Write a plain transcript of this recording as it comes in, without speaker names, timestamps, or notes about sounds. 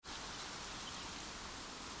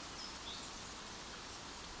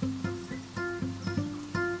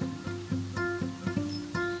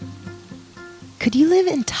Could you live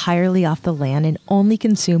entirely off the land and only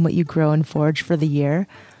consume what you grow and forage for the year?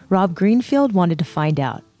 Rob Greenfield wanted to find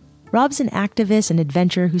out. Rob's an activist and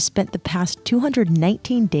adventurer who spent the past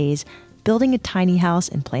 219 days building a tiny house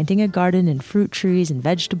and planting a garden and fruit trees and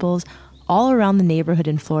vegetables all around the neighborhood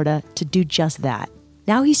in Florida to do just that.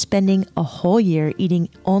 Now he's spending a whole year eating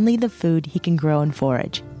only the food he can grow and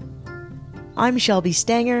forage. I'm Shelby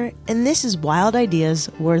Stanger, and this is Wild Ideas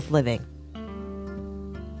Worth Living.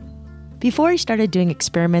 Before he started doing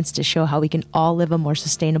experiments to show how we can all live a more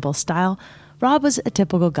sustainable style, Rob was a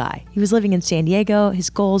typical guy. He was living in San Diego.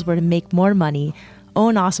 His goals were to make more money,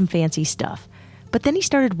 own awesome fancy stuff. But then he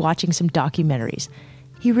started watching some documentaries.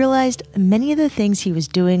 He realized many of the things he was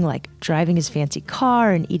doing, like driving his fancy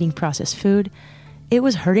car and eating processed food, it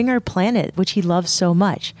was hurting our planet, which he loves so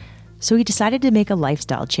much. So he decided to make a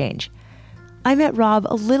lifestyle change. I met Rob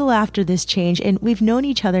a little after this change, and we've known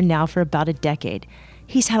each other now for about a decade.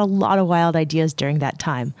 He's had a lot of wild ideas during that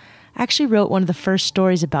time. I actually wrote one of the first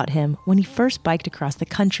stories about him when he first biked across the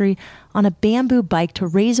country on a bamboo bike to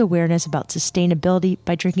raise awareness about sustainability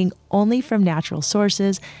by drinking only from natural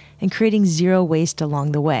sources and creating zero waste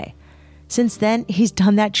along the way. Since then, he's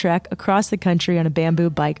done that trek across the country on a bamboo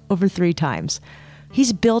bike over 3 times.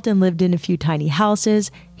 He's built and lived in a few tiny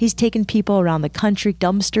houses, he's taken people around the country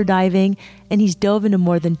dumpster diving, and he's dove into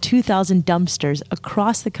more than 2,000 dumpsters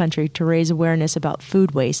across the country to raise awareness about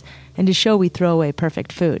food waste and to show we throw away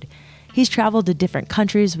perfect food. He's traveled to different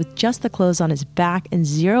countries with just the clothes on his back and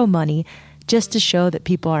zero money just to show that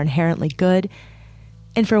people are inherently good.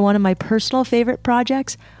 And for one of my personal favorite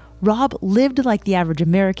projects, Rob lived like the average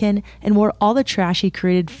American and wore all the trash he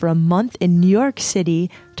created for a month in New York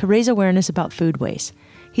City to raise awareness about food waste.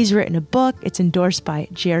 He's written a book, it's endorsed by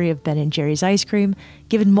Jerry of Ben & Jerry's Ice Cream,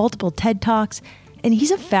 given multiple TED Talks, and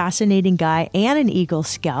he's a fascinating guy and an Eagle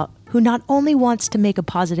Scout who not only wants to make a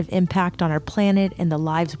positive impact on our planet and the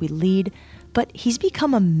lives we lead, but he's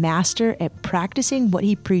become a master at practicing what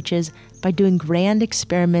he preaches by doing grand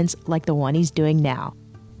experiments like the one he's doing now.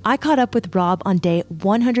 I caught up with Rob on day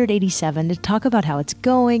 187 to talk about how it's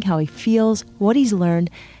going, how he feels, what he's learned,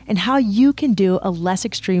 and how you can do a less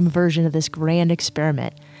extreme version of this grand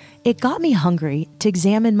experiment. It got me hungry to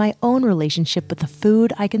examine my own relationship with the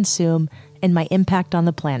food I consume and my impact on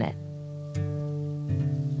the planet.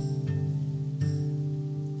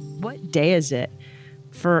 What day is it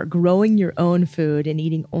for growing your own food and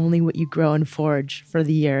eating only what you grow and forage for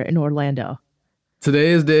the year in Orlando?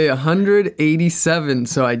 Today is day 187,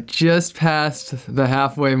 so I just passed the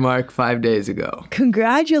halfway mark 5 days ago.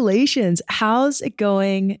 Congratulations. How's it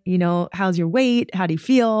going? How's your weight? How do you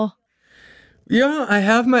feel? Yeah, I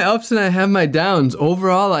have my ups and I have my downs.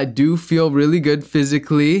 Overall, I do feel really good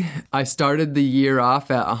physically. I started the year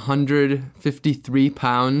off at 153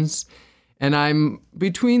 pounds, and I'm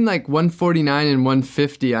between like 149 and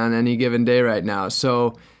 150 on any given day right now.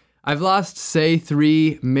 So I've lost, say,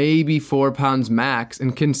 3, maybe 4 pounds max.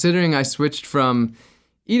 And considering I switched from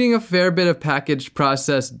eating a fair bit of packaged,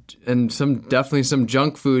 processed, and definitely some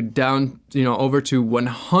junk food down, over to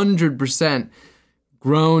 100%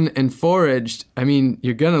 grown and foraged, I mean,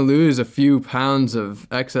 you're going to lose a few pounds of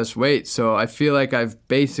excess weight. So I feel like I've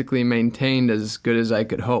basically maintained as good as I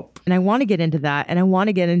could hope. And I want to get into that. And I want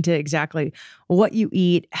to get into exactly what you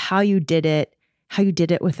eat, how you did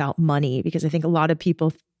it without money, because I think a lot of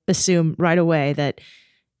people assume right away that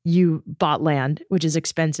you bought land, which is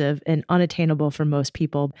expensive and unattainable for most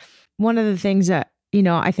people. One of the things that,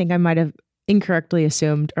 I think I might have incorrectly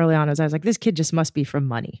assumed early on is I was like, this kid just must be from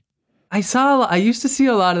money. I used to see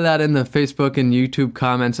a lot of that in the Facebook and YouTube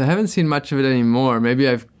comments. I haven't seen much of it anymore. Maybe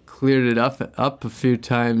I've cleared it up a few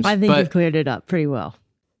times. I think you've cleared it up pretty well.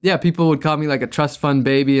 Yeah, people would call me like a trust fund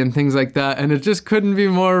baby and things like that. And it just couldn't be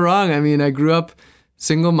more wrong. I mean, I grew up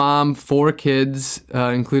single mom, 4 kids,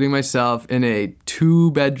 including myself, in a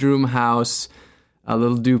 2-bedroom house, a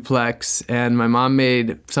little duplex. And my mom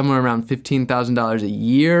made somewhere around $15,000 a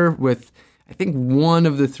year with, I think, one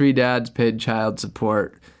of the 3 dads paid child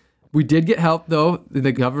support. We did get help, though,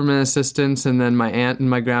 the government assistance, and then my aunt and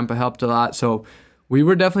my grandpa helped a lot. So we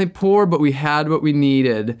were definitely poor, but we had what we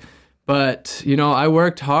needed. But, I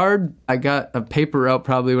worked hard. I got a paper route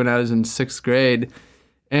probably when I was in 6th grade.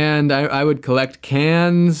 And I would collect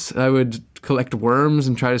cans, I would collect worms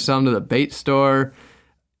and try to sell them to the bait store.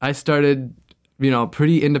 I started,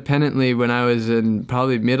 pretty independently when I was in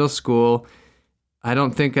probably middle school. I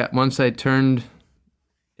don't think once I turned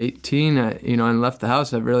 18, and left the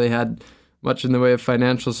house, I've really had much in the way of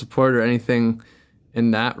financial support or anything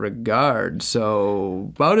in that regard.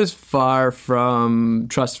 So about as far from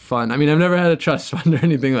trust fund. I mean, I've never had a trust fund or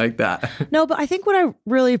anything like that. No, but I think what I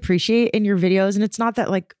really appreciate in your videos, and it's not that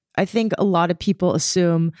like I think a lot of people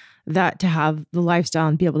assume that to have the lifestyle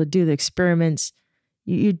and be able to do the experiments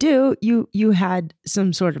you had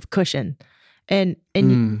some sort of cushion. And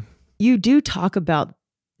you do talk about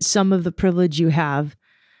some of the privilege you have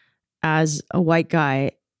as a white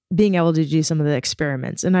guy being able to do some of the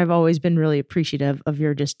experiments. And I've always been really appreciative of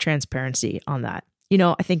your just transparency on that.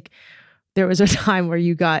 I think there was a time where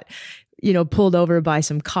you got, pulled over by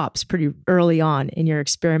some cops pretty early on in your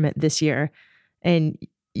experiment this year. And,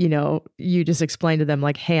 you just explained to them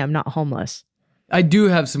like, hey, I'm not homeless. I do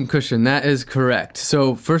have some cushion. That is correct.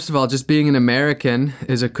 So first of all, just being an American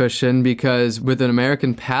is a cushion because with an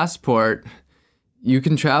American passport, you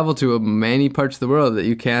can travel to many parts of the world that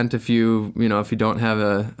you can't if you don't have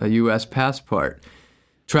a U.S. passport.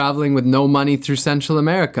 Traveling with no money through Central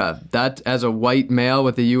America, that as a white male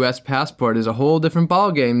with a U.S. passport is a whole different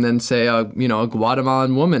ballgame than, say, a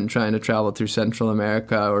Guatemalan woman trying to travel through Central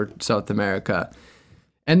America or South America.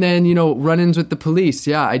 And then, run-ins with the police.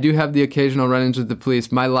 Yeah, I do have the occasional run-ins with the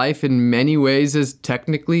police. My life in many ways is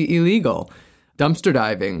technically illegal. Dumpster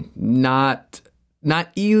diving, not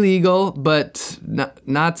illegal, but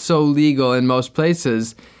not so legal in most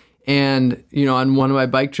places. And, on one of my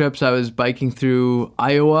bike trips, I was biking through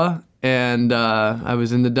Iowa and I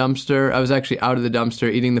was in the dumpster. I was actually out of the dumpster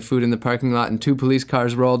eating the food in the parking lot and 2 police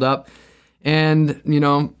cars rolled up. And,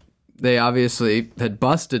 they obviously had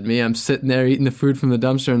busted me. I'm sitting there eating the food from the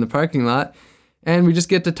dumpster in the parking lot. And we just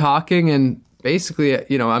get to talking and basically,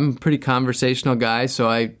 I'm a pretty conversational guy. So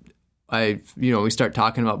we start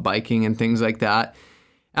talking about biking and things like that.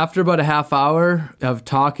 After about a half hour of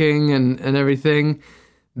talking and everything,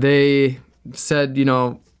 they said,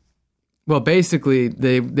 basically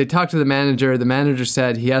they talked to the manager. The manager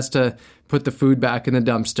said he has to put the food back in the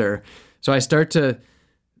dumpster. So I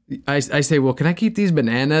say, well, can I keep these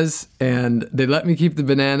bananas? And they let me keep the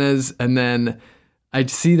bananas. And then I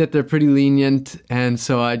see that they're pretty lenient. And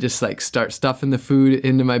so I just start stuffing the food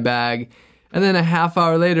into my bag. And then a half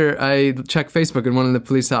hour later, I check Facebook and one of the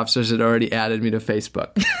police officers had already added me to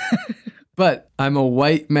Facebook. But I'm a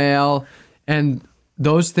white male and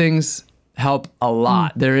those things help a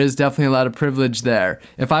lot. There is definitely a lot of privilege there.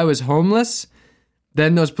 If I was homeless,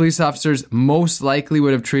 then those police officers most likely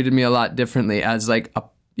would have treated me a lot differently as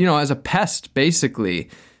as a pest, basically,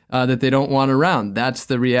 that they don't want around. That's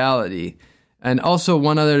the reality. And also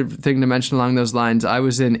one other thing to mention along those lines, I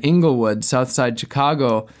was in Inglewood, Southside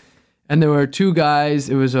Chicago, and there were 2 guys.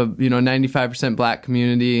 It was a 95% black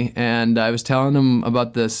community, and I was telling them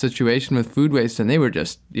about the situation with food waste, and they were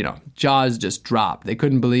just, jaws just dropped. They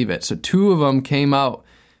couldn't believe it. So 2 of them came out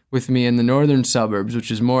with me in the northern suburbs, which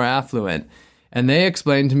is more affluent, and they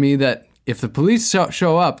explained to me that if the police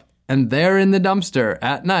show up and they're in the dumpster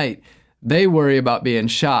at night, they worry about being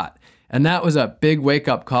shot. And that was a big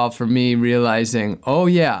wake-up call for me, realizing, oh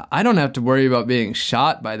yeah, I don't have to worry about being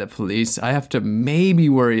shot by the police. I have to maybe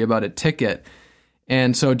worry about a ticket.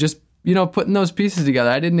 And so just, putting those pieces together,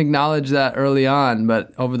 I didn't acknowledge that early on,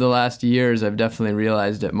 but over the last years, I've definitely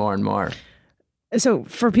realized it more and more. So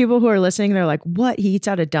for people who are listening, they're like, what? He eats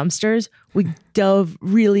out of dumpsters? We dove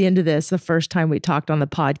really into this the first time we talked on the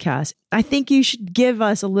podcast. I think you should give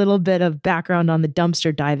us a little bit of background on the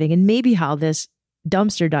dumpster diving and maybe how this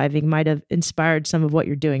dumpster diving might have inspired some of what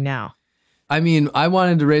you're doing now. I mean, I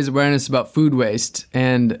wanted to raise awareness about food waste,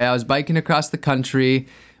 and I was biking across the country,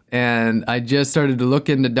 and I just started to look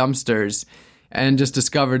into dumpsters and just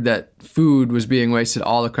discovered that food was being wasted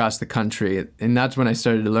all across the country. And that's when I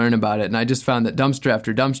started to learn about it. And I just found that dumpster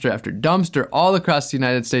after dumpster after dumpster all across the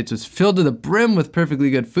United States was filled to the brim with perfectly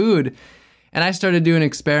good food. And I started doing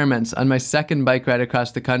experiments. On my second bike ride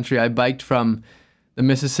across the country, I biked from the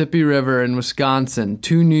Mississippi River in Wisconsin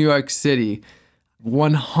to New York City,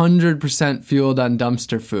 100% fueled on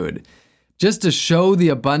dumpster food, just to show the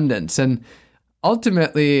abundance. And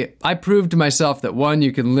ultimately, I proved to myself that 1,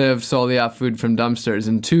 you can live solely off food from dumpsters,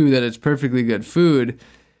 and 2, that it's perfectly good food.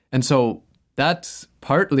 And so that's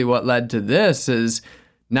partly what led to this is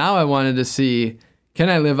now I wanted to see, can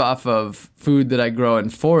I live off of food that I grow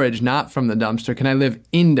and forage, not from the dumpster? Can I live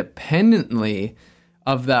independently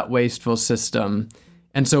of that wasteful system?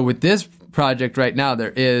 And so with this project right now,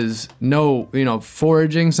 there is no,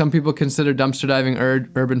 foraging. Some people consider dumpster diving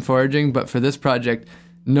urban foraging, but for this project,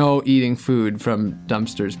 no eating food from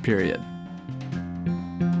dumpsters, period.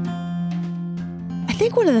 I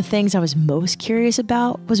think one of the things I was most curious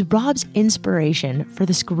about was Rob's inspiration for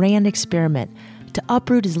this grand experiment to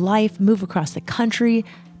uproot his life, move across the country,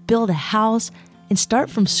 build a house, and start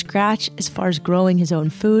from scratch as far as growing his own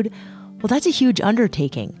food. Well, that's a huge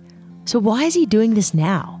undertaking. So why is he doing this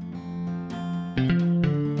now?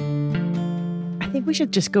 I think we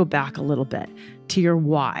should just go back a little bit to your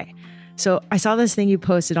why. So I saw this thing you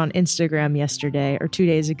posted on Instagram yesterday or 2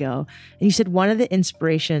 days ago, and you said one of the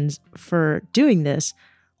inspirations for doing this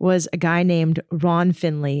was a guy named Ron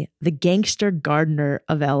Finley, the gangster gardener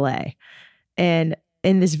of LA. And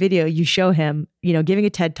in this video, you show him, giving a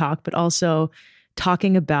TED talk, but also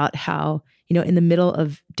talking about how, in the middle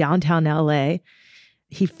of downtown LA,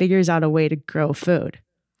 he figures out a way to grow food.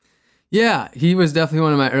 Yeah, he was definitely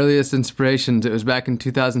one of my earliest inspirations. It was back in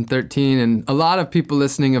 2013, and a lot of people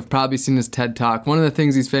listening have probably seen his TED Talk. One of the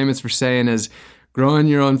things he's famous for saying is, growing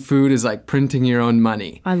your own food is like printing your own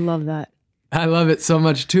money. I love that. I love it so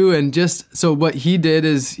much too. And just so what he did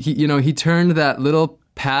is, he turned that little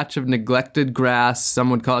patch of neglected grass, some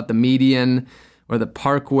would call it the median or the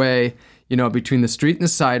parkway, between the street and the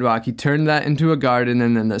sidewalk. He turned that into a garden,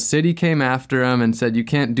 and then the city came after him and said, you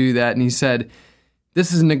can't do that. And he said,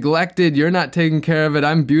 this is neglected. You're not taking care of it.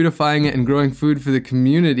 I'm beautifying it and growing food for the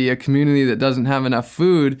community, a community that doesn't have enough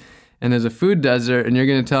food and is a food desert. And you're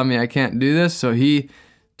going to tell me I can't do this? So he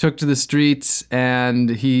took to the streets and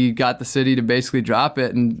he got the city to basically drop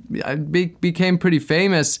it, and I became pretty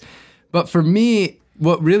famous. But for me,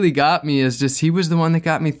 what really got me is just he was the one that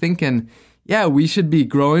got me thinking, yeah, we should be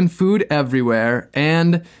growing food everywhere,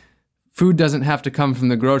 and food doesn't have to come from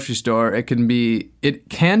the grocery store. It can be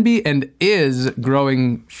and is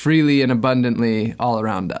growing freely and abundantly all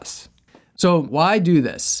around us. So why do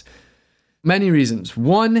this? Many reasons.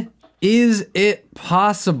 One, is it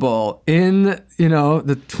possible in,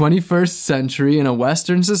 the 21st century in a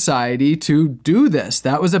Western society to do this?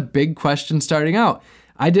 That was a big question starting out.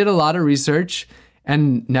 I did a lot of research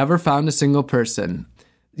and never found a single person.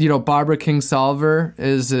 Barbara Kingsolver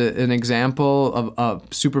is an example of a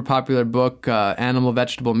super popular book, Animal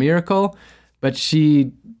Vegetable Miracle, but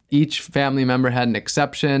each family member had an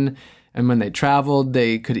exception, and when they traveled,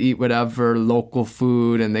 they could eat whatever local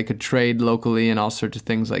food, and they could trade locally and all sorts of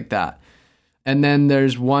things like that. And then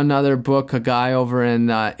there's one other book, a guy over in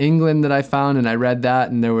England that I found, and I read that,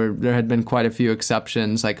 and there had been quite a few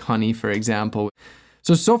exceptions, like honey, for example.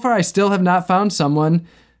 So far, I still have not found someone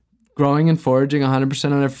growing and foraging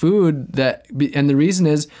 100% of their food. And the reason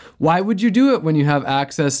is, why would you do it when you have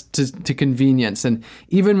access to convenience? And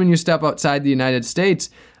even when you step outside the United States,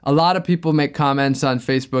 a lot of people make comments on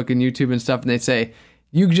Facebook and YouTube and stuff, and they say,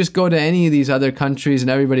 you just go to any of these other countries and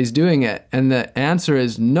everybody's doing it. And the answer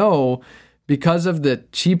is no, because of the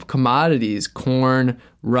cheap commodities, corn,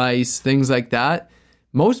 rice, things like that.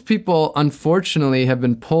 Most people, unfortunately, have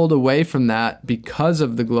been pulled away from that because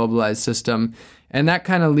of the globalized system. And that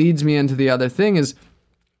kind of leads me into the other thing is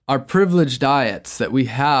our privileged diets that we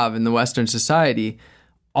have in the Western society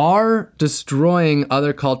are destroying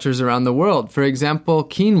other cultures around the world. For example,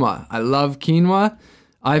 quinoa. I love quinoa.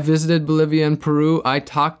 I visited Bolivia and Peru. I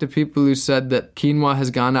talked to people who said that quinoa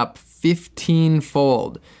has gone up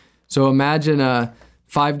 15-fold. So imagine a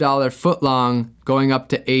 $5 footlong going up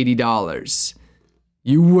to $80.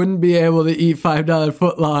 You wouldn't be able to eat $5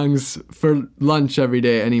 footlongs for lunch every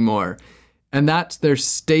day anymore. And that's their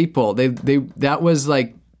staple. That was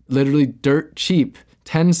like literally dirt cheap,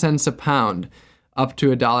 10 cents a pound, up to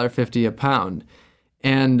 $1.50 a pound.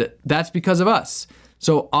 And that's because of us.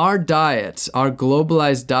 So our diets, our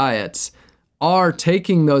globalized diets, are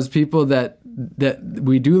taking those people that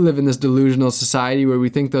we do live in this delusional society where we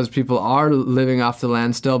think those people are living off the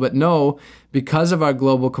land still. But no, because of our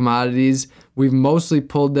global commodities, we've mostly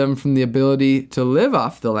pulled them from the ability to live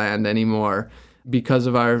off the land anymore, because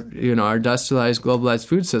of our industrialized, globalized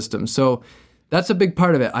food system. So that's a big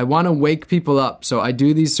part of it. I want to wake people up. So I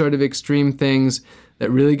do these sort of extreme things that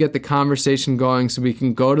really get the conversation going so we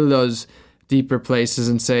can go to those deeper places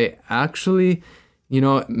and say, actually,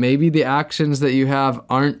 maybe the actions that you have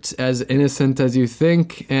aren't as innocent as you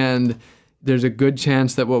think. And there's a good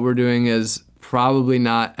chance that what we're doing is probably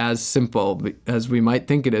not as simple as we might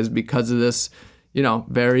think it is because of this,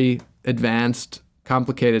 very advanced,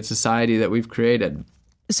 complicated society that we've created.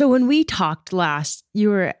 So when we talked last, you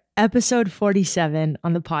were episode 47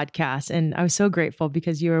 on the podcast, and I was so grateful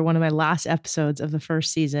because you were one of my last episodes of the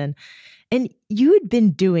first season. And you had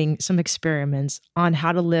been doing some experiments on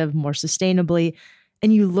how to live more sustainably,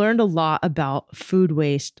 and you learned a lot about food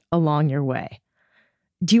waste along your way.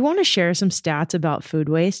 Do you want to share some stats about food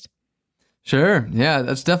waste? Sure. Yeah,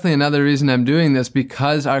 that's definitely another reason I'm doing this,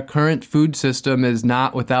 because our current food system is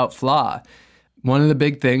not without flaw. One of the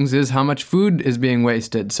big things is how much food is being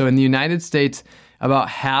wasted. So in the United States, about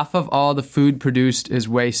half of all the food produced is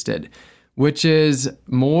wasted, which is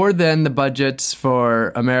more than the budgets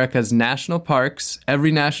for America's national parks,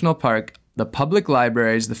 every national park, the public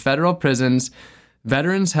libraries, the federal prisons,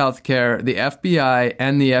 Veterans Healthcare, the FBI,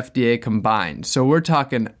 and the FDA combined. So we're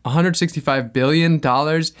talking $165 billion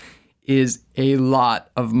is a lot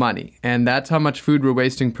of money. And that's how much food we're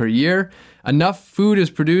wasting per year. Enough food is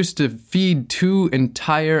produced to feed 2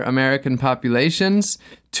 entire American populations,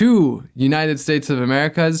 2 United States of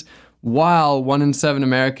Americas, while 1 in 7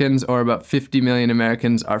 Americans, or about 50 million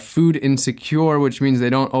Americans, are food insecure, which means they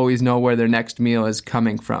don't always know where their next meal is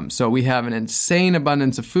coming from. So we have an insane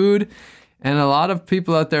abundance of food, and a lot of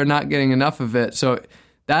people out there are not getting enough of it. So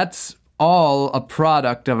that's all a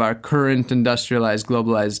product of our current industrialized,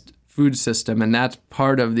 globalized food system, and that's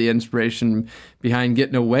part of the inspiration behind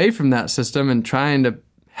getting away from that system and trying to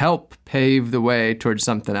help pave the way towards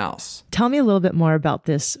something else. Tell me a little bit more about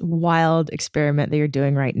this wild experiment that you're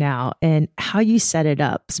doing right now and how you set it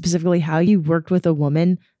up, specifically how you worked with a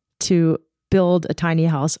woman to build a tiny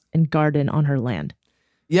house and garden on her land.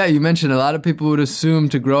 Yeah, you mentioned a lot of people would assume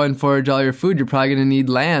to grow and forage all your food, you're probably going to need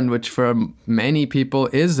land, which for many people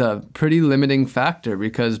is a pretty limiting factor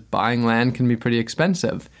because buying land can be pretty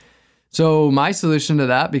expensive. So my solution to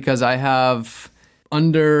that, because I have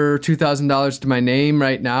under $2,000 to my name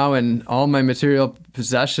right now, and all my material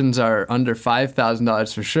possessions are under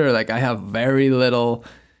 $5,000 for sure. Like I have very little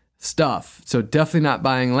stuff, so definitely not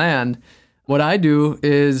buying land. What I do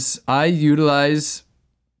is I utilize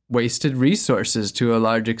wasted resources to a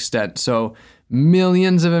large extent. So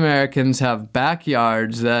millions of Americans have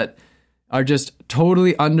backyards that are just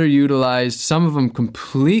totally underutilized, some of them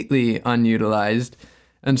completely unutilized.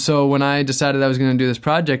 And so when I decided I was going to do this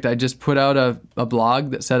project, I just put out a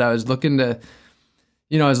blog that said I was looking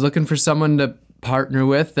for someone to partner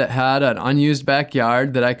with that had an unused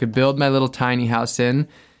backyard that I could build my little tiny house in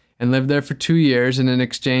and live there for 2 years. And in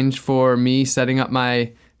exchange for me setting up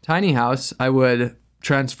my tiny house, I would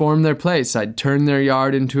transform their place. I'd turn their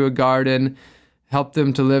yard into a garden, help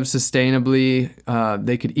them to live sustainably.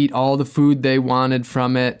 They could eat all the food they wanted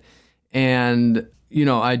from it. And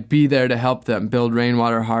I'd be there to help them build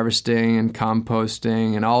rainwater harvesting and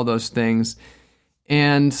composting and all those things.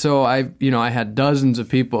 And so I had dozens of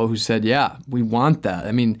people who said, yeah, we want that.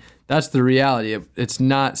 I mean, that's the reality. It's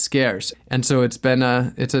not scarce. And so it's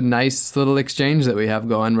a nice little exchange that we have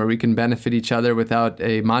going where we can benefit each other without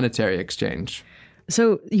a monetary exchange.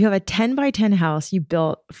 So you have a 10 by 10 house you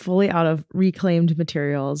built fully out of reclaimed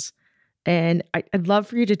materials. And I'd love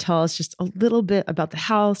for you to tell us just a little bit about the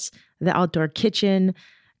house, the outdoor kitchen.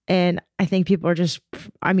 And I think people are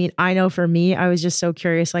I know for me, I was just so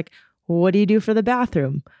curious, like, what do you do for the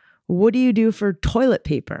bathroom? What do you do for toilet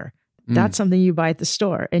paper? That's something you buy at the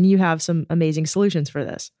store, and you have some amazing solutions for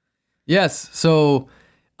this. Yes. So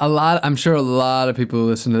I'm sure a lot of people who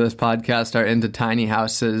listen to this podcast are into tiny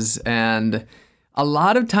houses, and a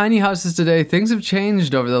lot of tiny houses today, things have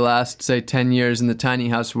changed over the last, say, 10 years in the tiny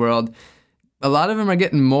house world. A lot of them are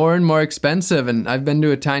getting more and more expensive, and I've been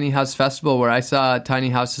to a tiny house festival where I saw tiny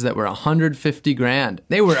houses that were $150,000.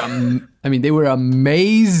 They were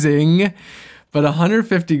amazing, but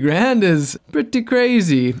 $150,000 is pretty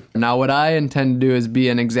crazy. Now, what I intend to do is be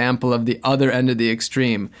an example of the other end of the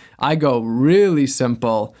extreme. I go really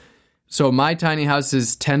simple. So my tiny house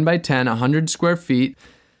is 10 by 10, 100 square feet.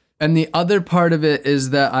 And the other part of it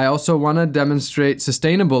is that I also want to demonstrate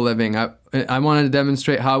sustainable living. I want to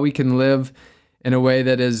demonstrate how we can live in a way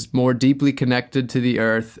that is more deeply connected to the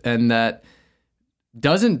earth and that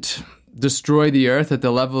doesn't destroy the earth at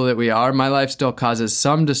the level that we are. My life still causes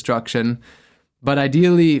some destruction, but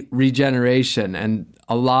ideally regeneration. And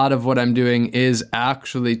a lot of what I'm doing is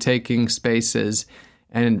actually taking spaces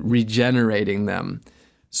and regenerating them.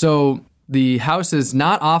 So the house is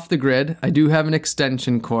not off the grid. I do have an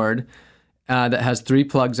extension cord that has 3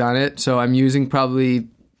 plugs on it. So I'm using probably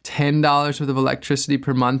 $10 worth of electricity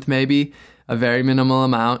per month, maybe a very minimal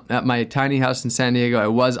amount. At my tiny house in San Diego, I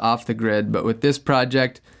was off the grid, but with this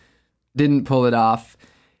project, didn't pull it off.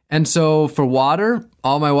 And so for water,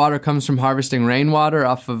 all my water comes from harvesting rainwater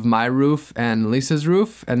off of my roof and Lisa's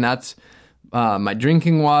roof. And that's my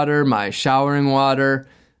drinking water, my showering water,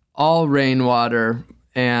 all rainwater.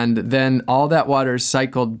 And then all that water is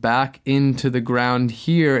cycled back into the ground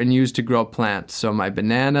here and used to grow plants. So my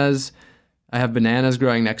bananas, I have bananas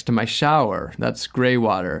growing next to my shower. That's gray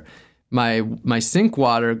water. My sink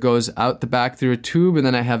water goes out the back through a tube, and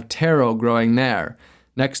then I have taro growing there.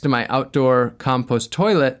 Next to my outdoor compost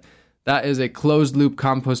toilet, that is a closed loop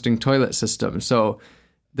composting toilet system. So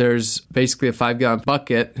there's basically a 5-gallon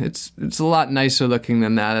bucket. It's a lot nicer looking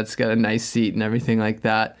than that. It's got a nice seat and everything like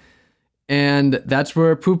that. And that's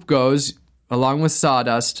where poop goes, along with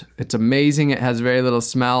sawdust. It's amazing. It has very little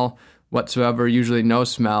smell whatsoever, usually no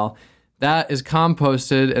smell. That is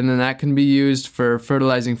composted, and then that can be used for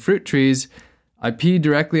fertilizing fruit trees I pee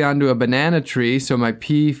directly onto a banana tree, so my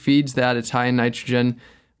pee feeds that. It's high in nitrogen,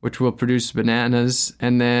 which will produce bananas.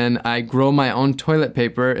 And then I grow my own toilet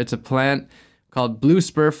paper. It's a plant called blue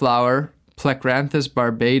spur flower. Plecranthus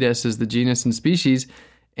barbatus is the genus and species.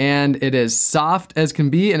 And it is soft as can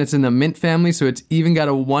be, and it's in the mint family, so it's even got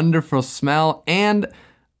a wonderful smell. And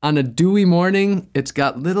on a dewy morning, it's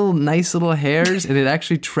got nice little hairs, and it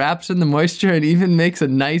actually traps in the moisture and even makes a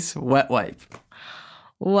nice wet wipe.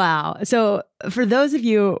 Wow. So for those of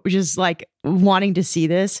you just like wanting to see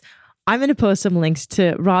this, I'm going to post some links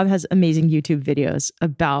to Rob has amazing YouTube videos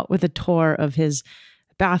with a tour of his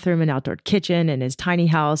bathroom and outdoor kitchen and his tiny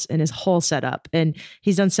house and his whole setup. And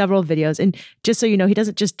he's done several videos. And just so you know, he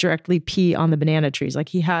doesn't just directly pee on the banana trees. Like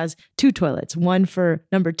he has 2 toilets, one for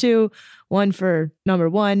number 2, one for number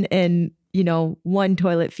 1. And, one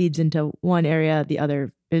toilet feeds into one area. The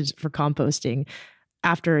other is for composting.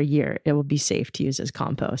 After a year, it will be safe to use as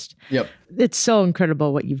compost. Yep. It's so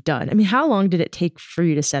incredible what you've done. I mean, how long did it take for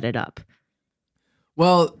you to set it up?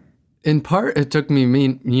 Well, in part, it took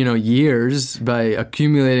me, years by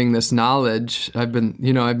accumulating this knowledge. I've been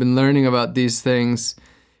learning about these things.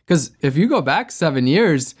 Because if you go back 7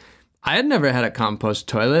 years, I had never had a compost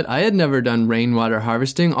toilet. I had never done rainwater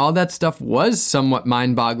harvesting. All that stuff was somewhat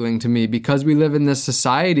mind-boggling to me because we live in this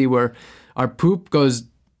society where our poop goes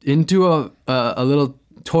into a little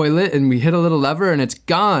toilet and we hit a little lever and it's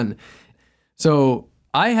gone. So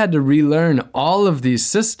I had to relearn all of these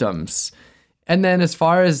systems. And then as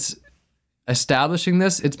far as establishing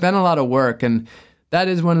this, it's been a lot of work. And that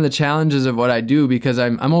is one of the challenges of what I do because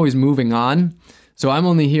I'm always moving on. So I'm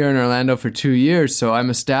only here in Orlando for 2 years. So I'm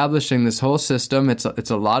establishing this whole system. It's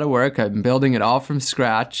a lot of work. I'm building it all from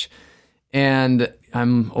scratch. And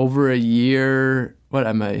I'm over a year,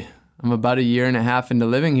 I'm about a year and a half into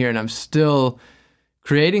living here, and I'm still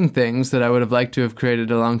creating things that I would have liked to have created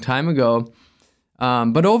a long time ago.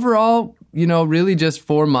 But overall, really just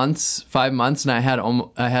 4 months, 5 months, and I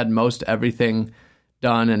had most everything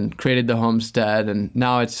done and created the homestead, and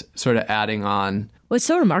now it's sort of adding on. What's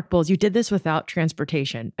so remarkable is you did this without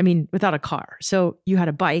transportation. I mean, without a car. So you had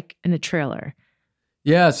a bike and a trailer.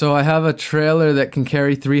 Yeah, so I have a trailer that can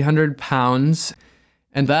carry 300 pounds.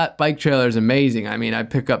 And that bike trailer is amazing. I mean, I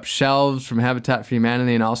pick up shelves from Habitat for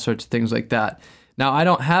Humanity and all sorts of things like that. Now, I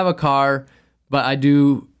don't have a car, but I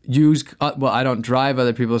do I don't drive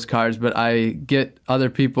other people's cars, but I get other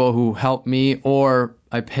people who help me, or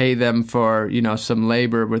I pay them for, some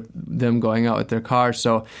labor with them going out with their car.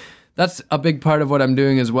 So that's a big part of what I'm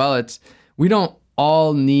doing as well. We don't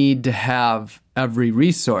all need to have every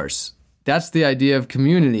resource. That's the idea of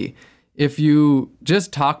community. If you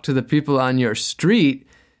just talk to the people on your street,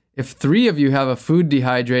 if 3 of you have a food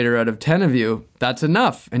dehydrator out of 10 of you, that's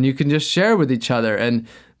enough. And you can just share with each other. And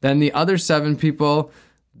then the other 7 people,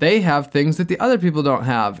 they have things that the other people don't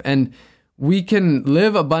have. And we can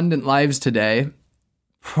live abundant lives today.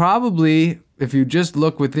 Probably, if you just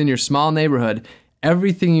look within your small neighborhood,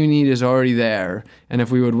 everything you need is already there. And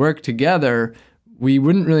if we would work together, we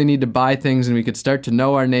wouldn't really need to buy things, and we could start to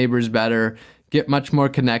know our neighbors better, get much more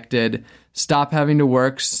connected, stop having to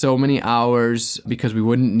work so many hours because we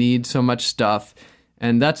wouldn't need so much stuff.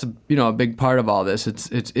 And that's, a big part of all this.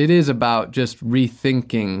 It is about just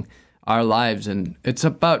rethinking our lives, and it's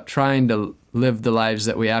about trying to live the lives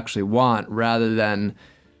that we actually want rather than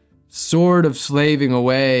sort of slaving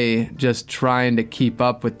away, just trying to keep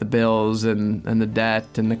up with the bills and the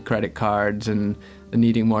debt and the credit cards and the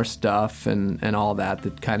needing more stuff and all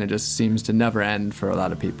that kind of just seems to never end for a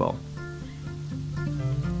lot of people.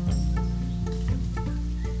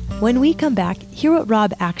 When we come back, hear what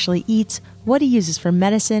Rob actually eats, what he uses for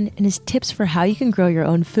medicine, and his tips for how you can grow your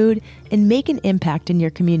own food and make an impact in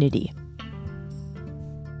your community.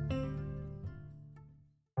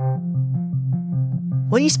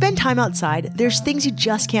 When you spend time outside, there's things you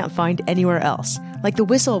just can't find anywhere else, like the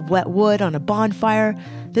whistle of wet wood on a bonfire,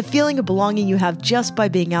 the feeling of belonging you have just by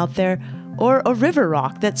being out there, or a river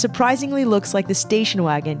rock that surprisingly looks like the station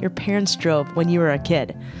wagon your parents drove when you were a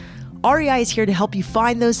kid. REI is here to help you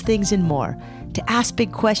find those things and more, to ask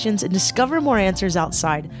big questions and discover more answers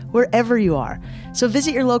outside wherever you are. So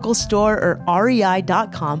visit your local store or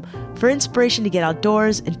rei.com for inspiration to get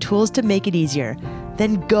outdoors and tools to make it easier.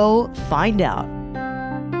 Then go find out.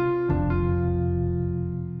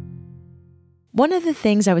 One of the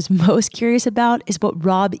things I was most curious about is what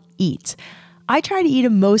Rob eats. I try to eat a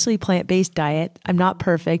mostly plant-based diet. I'm not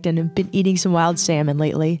perfect and have been eating some wild salmon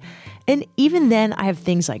lately. And even then, I have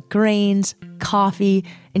things like grains, coffee,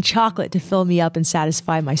 and chocolate to fill me up and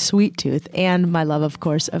satisfy my sweet tooth and my love, of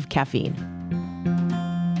course, of caffeine.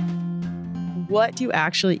 What do you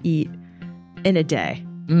actually eat in a day?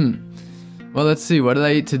 Well, let's see. What did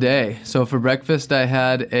I eat today? So for breakfast, I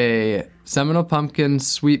had a Seminole pumpkin,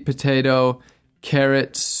 sweet potato,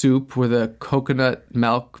 carrot soup with a coconut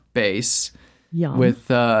milk base. Yum. With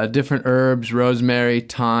different herbs, rosemary,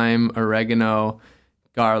 thyme, oregano,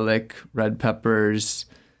 garlic, red peppers,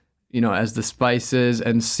 as the spices,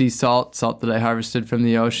 and sea salt that I harvested from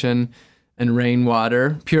the ocean, and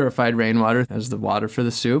rainwater, purified rainwater as the water for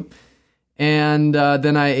the soup. And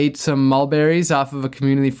then I ate some mulberries off of a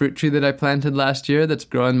community fruit tree that I planted last year that's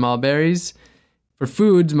growing mulberries. For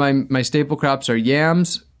foods, my staple crops are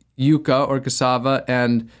yams, yucca or cassava,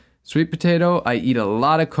 and sweet potato. I eat a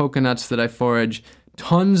lot of coconuts that I forage,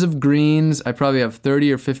 tons of greens. I probably have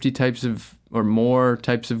 30 or 50 types of, or more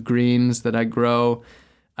types of greens that I grow.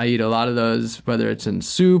 I eat a lot of those, whether it's in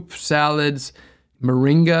soup, salads.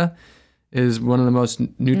 Moringa is one of the most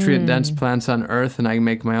nutrient-dense plants on earth, and I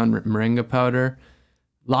make my own moringa powder.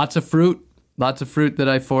 Lots of fruit that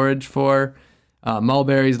I forage for.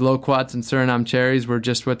 Mulberries, loquats, and Suriname cherries were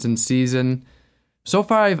just what's in season. So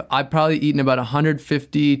far, I've probably eaten about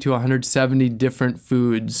 150 to 170 different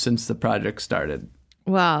foods since the project started.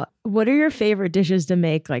 Wow. What are your favorite dishes to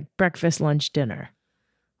make, like breakfast, lunch, dinner?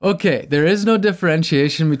 Okay, there is no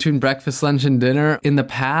differentiation between breakfast, lunch, and dinner. In the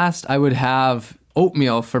past, I would have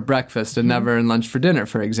oatmeal for breakfast and never in lunch for dinner,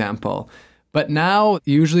 for example. But now,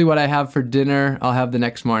 usually what I have for dinner, I'll have the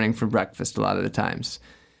next morning for breakfast a lot of the times.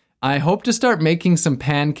 I hope to start making some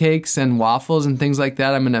pancakes and waffles and things like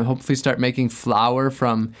that. I'm going to hopefully start making flour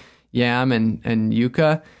from yam and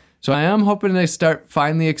yucca. So I am hoping to start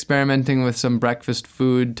finally experimenting with some breakfast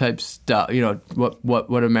food type stuff,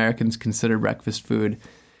 what Americans consider breakfast food.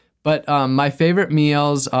 But my favorite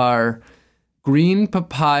meals are green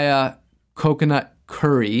papaya coconut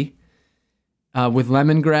curry with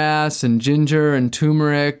lemongrass and ginger and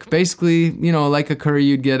turmeric. Basically, like a curry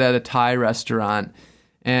you'd get at a Thai restaurant.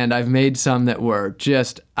 And I've made some that were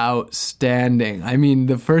just outstanding. I mean,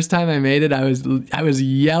 the first time I made it, I was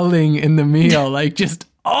yelling in the meal, like just,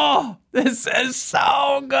 oh, this is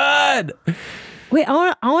so good. Wait,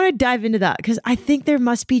 I want to dive into that because I think there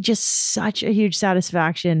must be just such a huge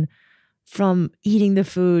satisfaction from eating the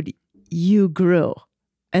food you grew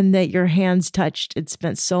and that your hands touched and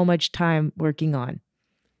spent so much time working on.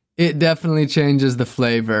 It definitely changes the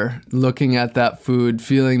flavor, looking at that food,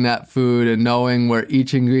 feeling that food, and knowing where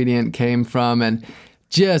each ingredient came from. And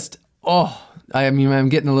just, I'm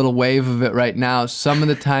getting a little wave of it right now. Some of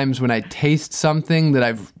the times when I taste something that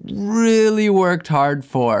I've really worked hard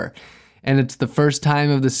for, and it's the first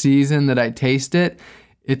time of the season that I taste it,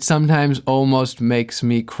 it sometimes almost makes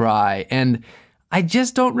me cry. And I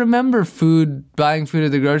just don't remember buying food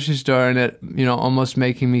at the grocery store and it, almost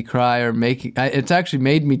making me cry or it's actually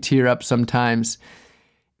made me tear up sometimes.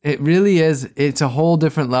 It really is. It's a whole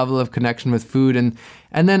different level of connection with food. And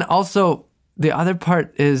then also the other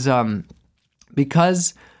part is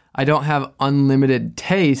because I don't have unlimited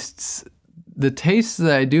tastes, the tastes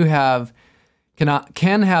that I do have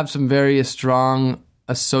can have some very strong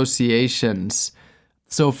associations.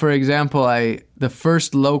 So, for example, the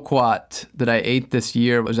first loquat that I ate this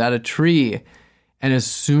year was at a tree, and as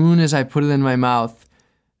soon as I put it in my mouth,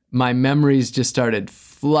 my memories just started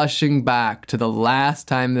flushing back to the last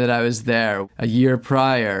time that I was there, a year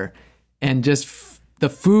prior, and just the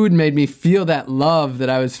food made me feel that love that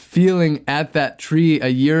I was feeling at that tree a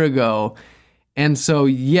year ago. And so,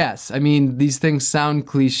 yes, I mean, these things sound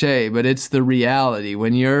cliche, but it's the reality.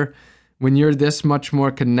 When you're this much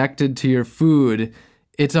more connected to your food,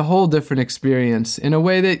 it's a whole different experience in a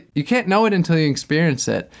way that you can't know it until you experience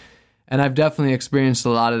it. And I've definitely experienced a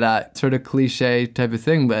lot of that sort of cliche type of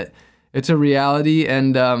thing, but it's a reality,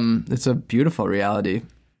 and it's a beautiful reality.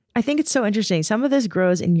 I think it's so interesting. Some of this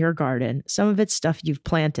grows in your garden. Some of it's stuff you've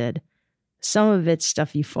planted. Some of it's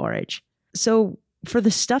stuff you forage. So for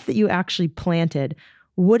the stuff that you actually planted,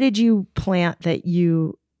 what did you plant that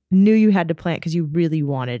you knew you had to plant because you really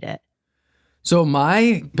wanted it? So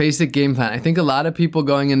my basic game plan, I think a lot of people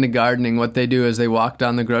going into gardening, what they do is they walk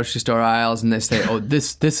down the grocery store aisles and they say, oh,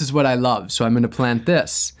 this is what I love, so I'm going to plant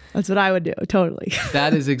this. That's what I would do, totally.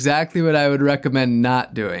 That is exactly what I would recommend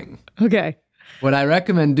not doing. Okay. What I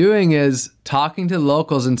recommend doing is talking to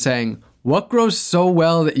locals and saying, what grows so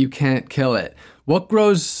well that you can't kill it? What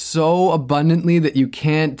grows so abundantly that you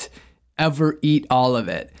can't ever eat all of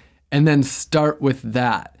it? And then start with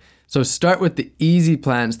that. So start with the easy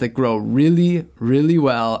plants that grow really, really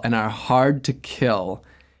well and are hard to kill.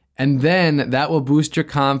 And then that will boost your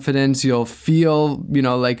confidence. You'll feel,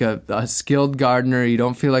 like a skilled gardener. You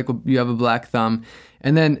don't feel like you have a black thumb.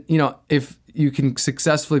 And then, if you can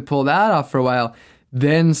successfully pull that off for a while,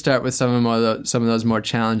 then start with some of those more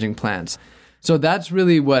challenging plants. So that's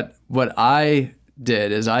really what I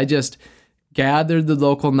did, is I just gathered the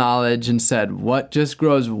local knowledge and said, what just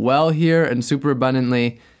grows well here and super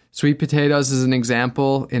abundantly? Sweet potatoes is an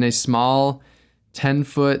example. In a small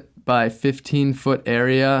 10-foot by 15-foot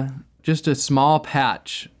area, just a small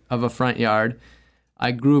patch of a front yard,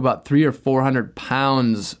 I grew about 300 or 400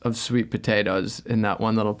 pounds of sweet potatoes in that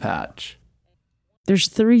one little patch. There's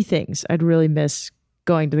 3 things I'd really miss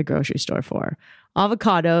going to the grocery store for: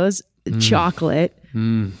 avocados, chocolate,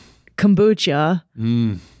 kombucha,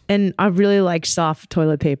 and I really like soft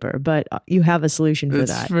toilet paper, but you have a solution for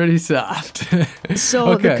that. It's pretty soft. So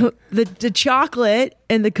Okay. the chocolate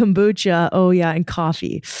and the kombucha, and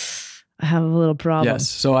coffee. I have a little problem. Yes,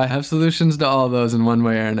 so I have solutions to all of those in one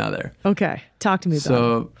way or another. Okay, talk to me about it.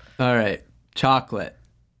 So, all right, chocolate.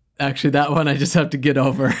 Actually, that one I just have to get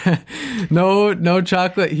over. No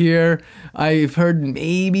chocolate here. I've heard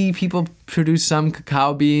maybe people produce some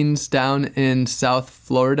cacao beans down in South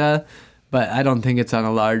Florida, but I don't think it's on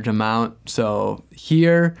a large amount. So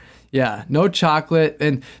here, no chocolate.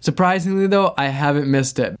 And surprisingly, though, I haven't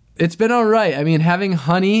missed it. It's been all right. I mean, having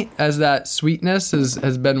honey as that sweetness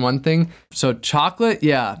has been one thing. So chocolate,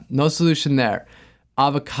 no solution there.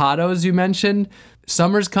 Avocados, you mentioned.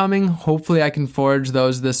 Summer's coming. Hopefully I can forage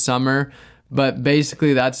those this summer. But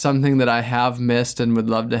basically, that's something that I have missed and would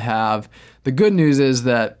love to have. The good news is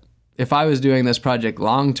that if I was doing this project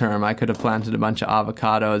long term, I could have planted a bunch of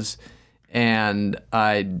avocados and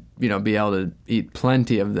I'd, be able to eat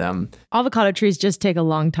plenty of them. Avocado trees just take a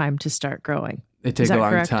long time to start growing. They take a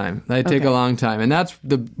long time. They take a long time. And that's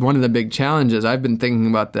one of the big challenges. I've been thinking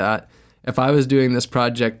about that. If I was doing this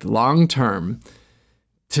project long term,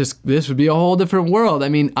 this would be a whole different world. I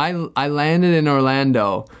mean, I landed in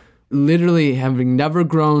Orlando, literally having never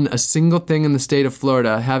grown a single thing in the state of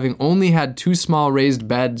Florida, having only had 2 small raised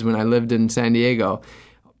beds when I lived in San Diego.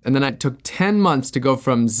 And then I took 10 months to go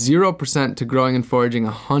from 0% to growing and foraging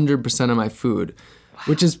 100% of my food,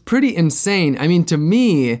 which is pretty insane. I mean, to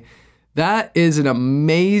me, that is an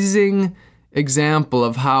amazing example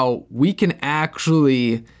of how we can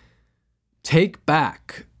actually take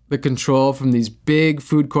back the control from these big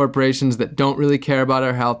food corporations that don't really care about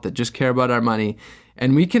our health, that just care about our money.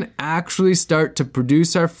 And we can actually start to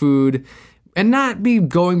produce our food and not be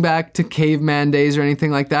going back to caveman days or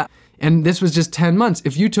anything like that. And this was just 10 months.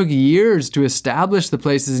 If you took years to establish the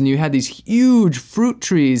places and you had these huge fruit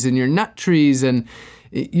trees and your nut trees and,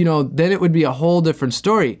 then it would be a whole different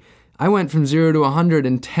story. I went from 0 to 100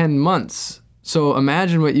 in 10 months. So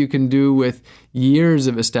imagine what you can do with years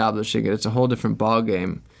of establishing it. It's a whole different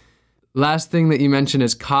ballgame. Last thing that you mentioned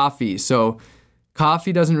is coffee. So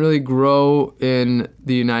coffee doesn't really grow in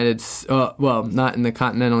the not in the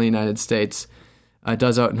continental United States. It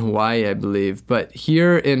does out in Hawaii, I believe. But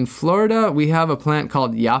here in Florida, we have a plant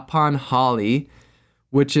called Yaupon holly,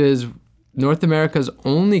 which is North America's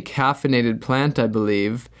only caffeinated plant, I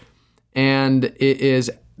believe. And it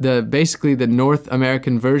is basically the North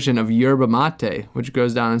American version of yerba mate, which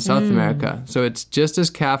grows down in South America. So it's just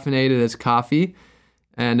as caffeinated as coffee,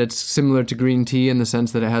 and it's similar to green tea in the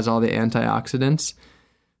sense that it has all the antioxidants.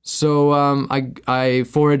 So I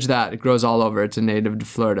forage that. It grows all over. It's a native to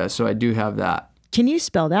Florida, so I do have that. Can you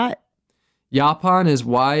spell that? Yaupon is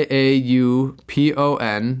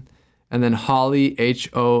Yaupon, and then holly,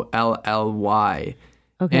 Holly.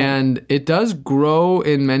 Okay. And it does grow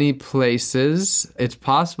in many places. It's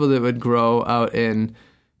possible that it would grow out in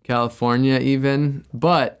California even,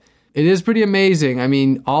 but it is pretty amazing. I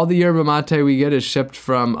mean, all the yerba mate we get is shipped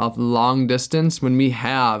from a long distance when we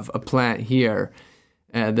have a plant here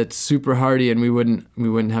that's super hardy, and we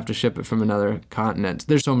wouldn't have to ship it from another continent.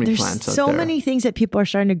 There's so many plants out there. There's so many things that people are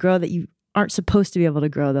starting to grow that you aren't supposed to be able to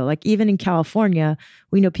grow, though. Like even in California,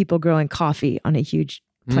 we know people growing coffee on a huge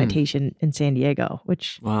plantation in San Diego,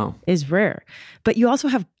 which is rare. But you also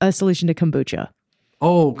have a solution to kombucha.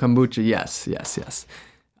 Oh, kombucha. Yes.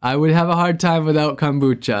 I would have a hard time without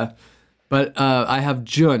kombucha, but I have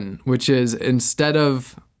jun, which is instead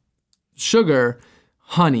of sugar,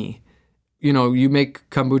 honey. You make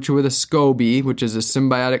kombucha with a SCOBY, which is a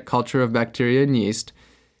symbiotic culture of bacteria and yeast.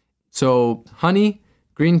 So honey,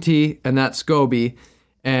 green tea, and that SCOBY,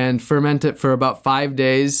 and ferment it for about 5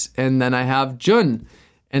 days, and then I have jun.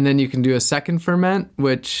 And then you can do a second ferment,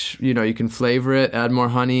 which, you can flavor it, add more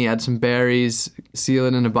honey, add some berries, seal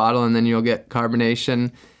it in a bottle, and then you'll get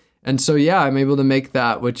carbonation. And so, I'm able to make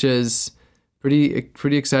that, which is pretty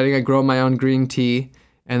exciting. I grow my own green tea,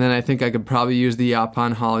 and then I think I could probably use the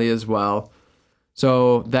Yaupon holly as well.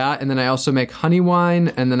 So that, and then I also make honey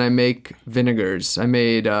wine, and then I make vinegars. I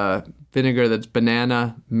made vinegar that's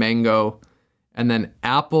banana, mango, And then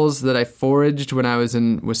apples that I foraged when I was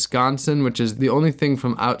in Wisconsin, which is the only thing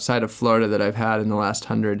from outside of Florida that I've had in the last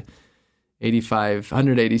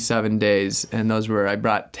 187 days. And those were, I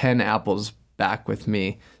brought 10 apples back with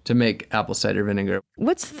me to make apple cider vinegar.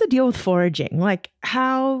 What's the deal with foraging? Like,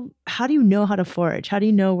 how do you know how to forage? How do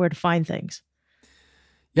you know where to find things?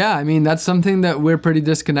 Yeah, I mean, that's something that we're pretty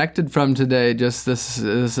disconnected from today. Just this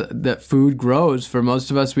is that food grows. For most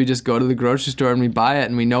of us, we just go to the grocery store and we buy it,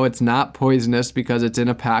 and we know it's not poisonous because it's in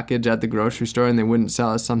a package at the grocery store and they wouldn't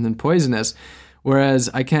sell us something poisonous. Whereas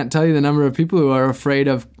I can't tell you the number of people who are afraid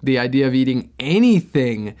of the idea of eating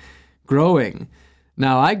anything growing.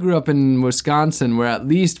 Now, I grew up in Wisconsin, where at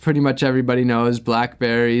least pretty much everybody knows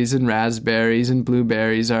blackberries and raspberries and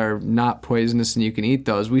blueberries are not poisonous and you can eat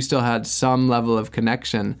those. We still had some level of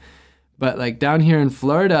connection. But like down here in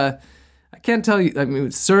Florida, I can't tell you, I mean,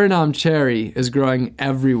 Suriname cherry is growing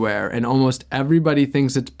everywhere and almost everybody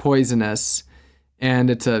thinks it's poisonous and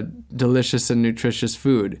it's a delicious and nutritious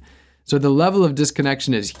food. So the level of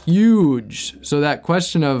disconnection is huge. So that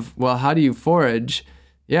question of, well, how do you forage?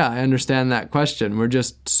 Yeah, I understand that question. We're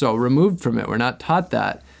just so removed from it. We're not taught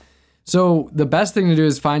that. So the best thing to do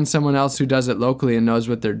is find someone else who does it locally and knows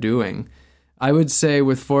what they're doing. I would say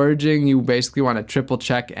with foraging, you basically want to triple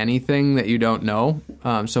check anything that you don't know.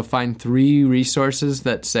 So find 3 resources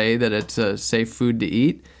that say that it's a safe food to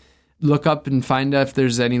eat. Look up and find out if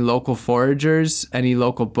there's any local foragers, any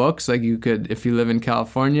local books. Like you could, if you live in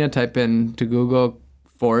California, type in to Google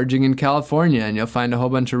foraging in California and you'll find a whole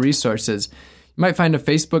bunch of resources. You might find a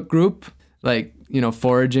Facebook group, like,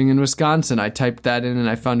 foraging in Wisconsin. I typed that in and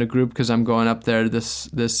I found a group because I'm going up there this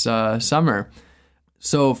summer.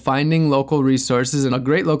 So finding local resources, and a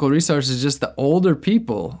great local resource is just the older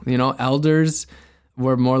people. Elders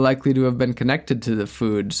were more likely to have been connected to the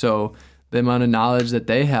food. So the amount of knowledge that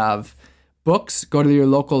they have. Books, go to your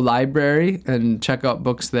local library and check out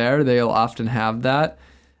books there. They'll often have that,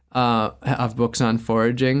 have books on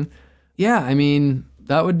foraging. Yeah, I mean,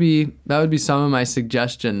 that would be some of my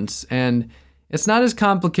suggestions. And it's not as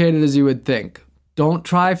complicated as you would think. Don't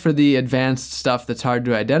try for the advanced stuff that's hard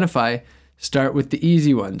to identify. Start with the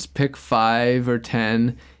easy ones. Pick 5 or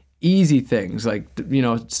 10 easy things. Like,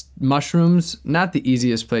 mushrooms, not the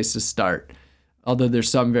easiest place to start. Although there's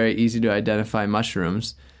some very easy to identify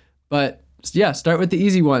mushrooms. But yeah, start with the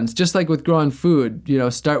easy ones. Just like with growing food,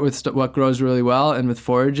 start with what grows really well. And with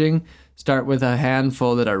foraging, start with a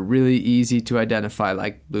handful that are really easy to identify,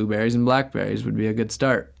 like blueberries and blackberries would be a good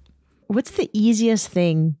start. What's the easiest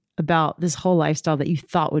thing about this whole lifestyle that you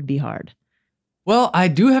thought would be hard? Well, I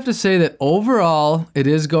do have to say that overall, it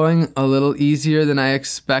is going a little easier than I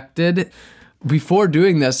expected. Before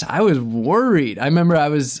doing this, I was worried. I remember I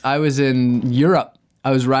was in Europe.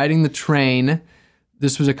 I was riding the train.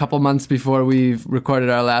 This was a couple months before we recorded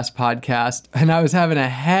our last podcast, and I was having a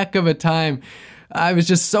heck of a time. I was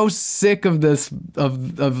just so sick of this,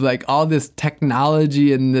 of like all this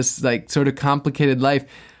technology and this like sort of complicated life.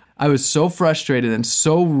 I was so frustrated and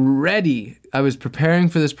so ready. I was preparing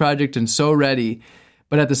for this project and so ready,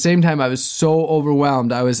 but at the same time, I was so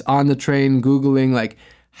overwhelmed. I was on the train Googling like,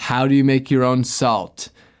 how do you make your own salt?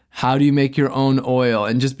 How do you make your own oil?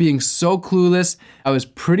 And just being so clueless, I was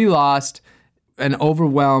pretty lost and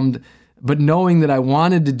overwhelmed, but knowing that I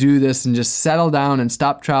wanted to do this and just settle down and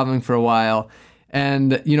stop traveling for a while.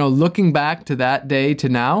 And, looking back to that day to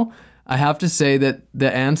now, I have to say that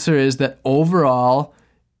the answer is that overall,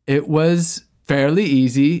 it was fairly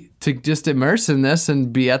easy to just immerse in this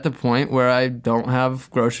and be at the point where I don't have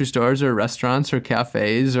grocery stores or restaurants or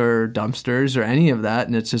cafes or dumpsters or any of that.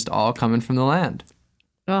 And it's just all coming from the land.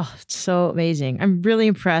 Oh, it's so amazing. I'm really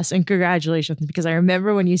impressed and congratulations, because I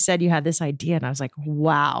remember when you said you had this idea and I was like,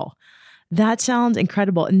 wow, that sounds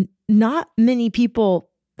incredible. And not many people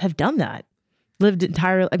have done that. Lived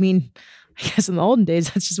entirely. I mean, I guess in the olden days,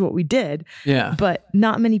 that's just what we did. Yeah. But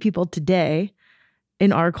not many people today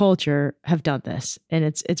in our culture have done this. And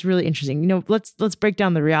it's really interesting. Let's break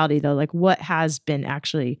down the reality though. Like, what has been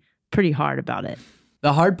actually pretty hard about it?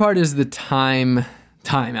 The hard part is the time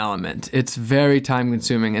element. It's very time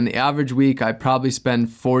consuming. In the average week, I probably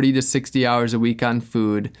spend 40 to 60 hours a week on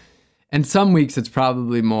food. And some weeks it's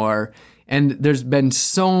probably more. And there's been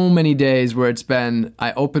so many days where it's been,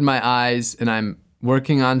 I open my eyes and I'm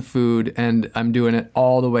working on food and I'm doing it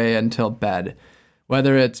all the way until bed.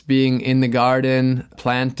 Whether it's being in the garden,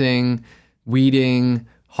 planting, weeding,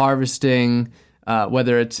 harvesting,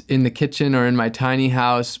 whether it's in the kitchen or in my tiny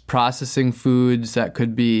house, processing foods that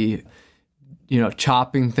could be,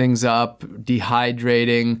 chopping things up,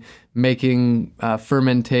 dehydrating, making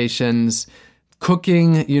fermentations,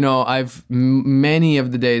 cooking, many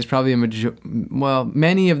of the days,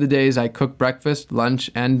 many of the days I cook breakfast,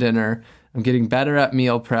 lunch, and dinner. I'm getting better at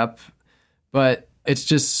meal prep, but it's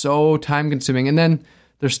just so time consuming. And then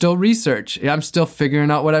there's still research. I'm still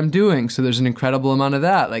figuring out what I'm doing. So there's an incredible amount of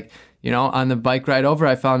that. Like, on the bike ride over,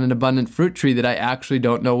 I found an abundant fruit tree that I actually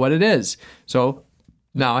don't know what it is. So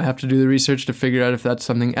now I have to do the research to figure out if that's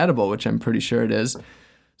something edible, which I'm pretty sure it is.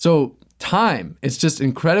 So time, it's just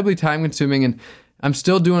incredibly time consuming, and I'm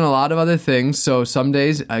still doing a lot of other things. So some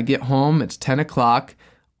days I get home, it's 10 o'clock.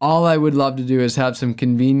 All I would love to do is have some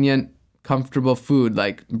convenient, comfortable food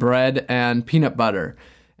like bread and peanut butter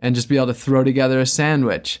and just be able to throw together a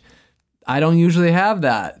sandwich. I don't usually have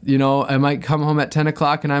that. I might come home at 10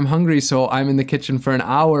 o'clock and I'm hungry, so I'm in the kitchen for an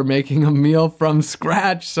hour making a meal from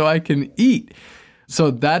scratch so I can eat. So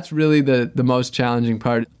that's really the most challenging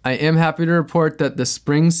part. I am happy to report that the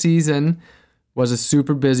spring season was a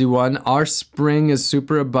super busy one. Our spring is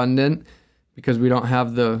super abundant because we don't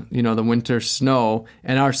have the winter snow.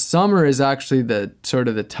 And our summer is actually the sort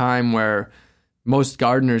of the time where most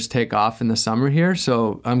gardeners take off in the summer here.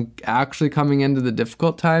 So I'm actually coming into the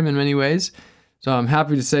difficult time in many ways. So I'm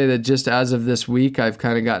happy to say that just as of this week, I've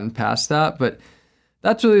kind of gotten past that. But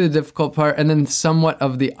that's really the difficult part. And then somewhat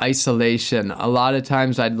of the isolation. A lot of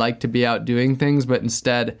times I'd like to be out doing things, but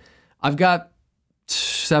instead I've got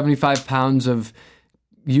 75 pounds of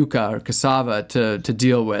yucca or cassava to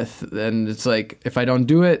deal with. And it's like, if I don't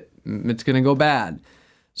do it, it's going to go bad.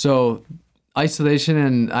 So isolation,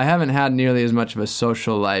 and I haven't had nearly as much of a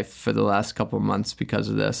social life for the last couple of months because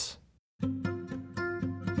of this.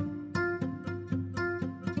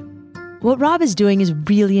 What Rob is doing is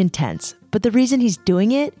really intense, but the reason he's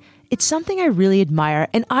doing it, it's something I really admire,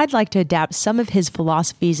 and I'd like to adapt some of his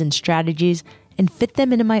philosophies and strategies and fit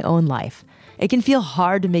them into my own life. It can feel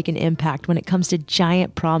hard to make an impact when it comes to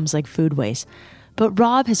giant problems like food waste, but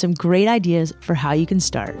Rob has some great ideas for how you can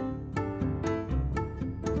start.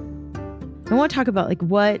 I want to talk about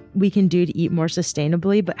what we can do to eat more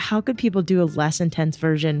sustainably, but how could people do a less intense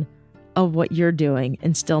version of what you're doing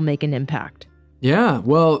and still make an impact? Yeah,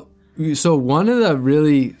 well, so one of the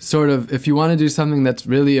really sort of, if you want to do something that's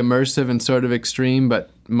really immersive and sort of extreme, but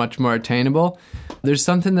much more attainable, there's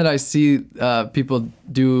something that I see people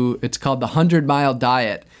do. It's called the 100-mile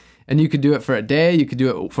diet. And you could do it for a day, you could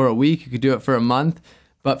do it for a week, you could do it for a month.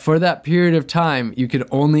 But for that period of time, you could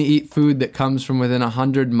only eat food that comes from within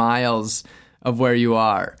 100 miles of where you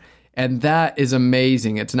are. And that is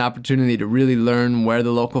amazing. It's an opportunity to really learn where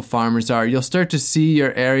the local farmers are. You'll start to see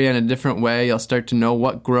your area in a different way. You'll start to know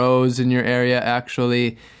what grows in your area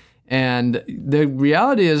actually. And the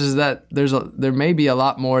reality is that there may be a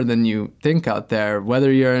lot more than you think out there,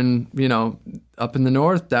 whether you're in, up in the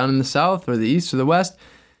north, down in the south, or the east or the west.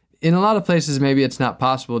 In a lot of places, maybe it's not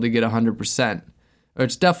possible to get 100%, or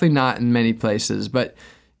it's definitely not in many places, but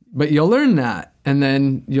you'll learn that, and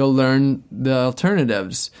then you'll learn the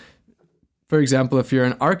alternatives. For example, if you're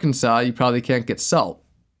in Arkansas, you probably can't get salt.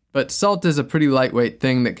 But salt is a pretty lightweight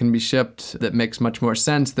thing that can be shipped that makes much more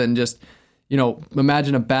sense than just,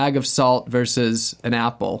 imagine a bag of salt versus an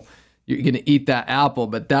apple. You're going to eat that apple,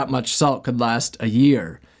 but that much salt could last a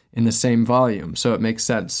year in the same volume. So it makes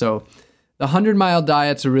sense. So the 100-mile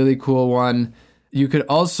diet's a really cool one. You could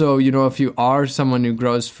also, if you are someone who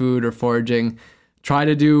grows food or foraging, try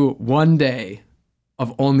to do one day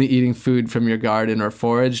of only eating food from your garden or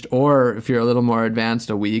foraged, or if you're a little more advanced,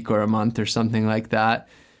 a week or a month or something like that.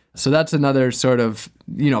 So that's another sort of,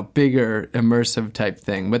 bigger immersive type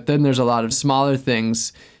thing. But then there's a lot of smaller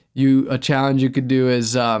things. A challenge you could do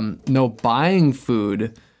is no buying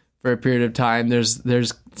food for a period of time.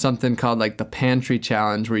 There's something called like the pantry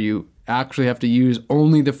challenge, where you actually have to use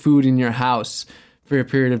only the food in your house for a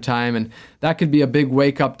period of time, and that could be a big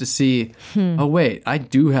wake up to see, oh wait, I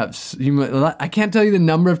do have, I can't tell you the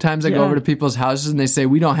number of times I go over to people's houses and they say,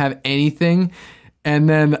 we don't have anything. And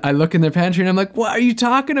then I look in their pantry and I'm like, what are you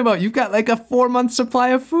talking about? You've got like a 4-month supply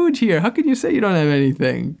of food here. How can you say you don't have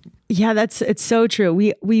anything? Yeah, it's so true.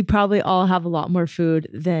 We probably all have a lot more food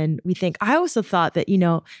than we think. I also thought that,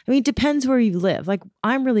 it depends where you live. Like,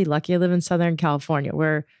 I'm really lucky. I live in Southern California,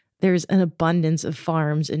 where there's an abundance of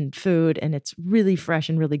farms and food, and it's really fresh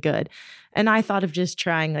and really good. And I thought of just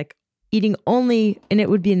trying eating only, and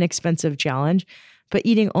it would be an expensive challenge, but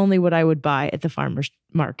eating only what I would buy at the farmer's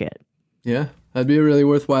market. Yeah, that'd be a really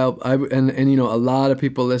worthwhile. And a lot of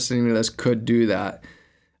people listening to this could do that.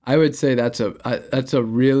 I would say that's a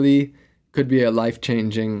really could be a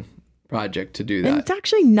life-changing project to do that. And it's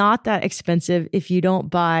actually not that expensive if you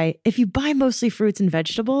buy mostly fruits and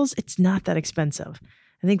vegetables. It's not that expensive.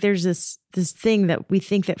 I think there's this thing that we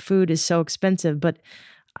think that food is so expensive, but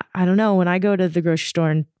I don't know, when I go to the grocery store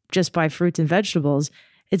and just buy fruits and vegetables,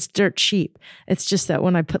 it's dirt cheap. It's just that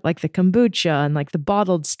when I put like the kombucha and like the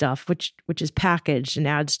bottled stuff, which is packaged and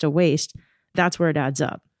adds to waste, that's where it adds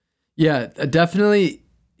up. Yeah, definitely.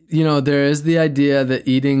 There is the idea that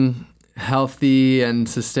eating healthy and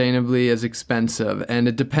sustainably is expensive, and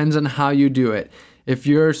it depends on how you do it. If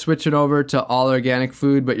you're switching over to all organic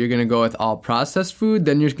food, but you're going to go with all processed food,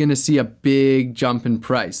 then you're going to see a big jump in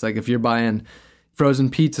price. Like if you're buying frozen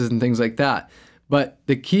pizzas and things like that. But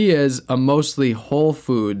the key is a mostly whole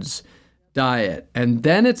foods diet. And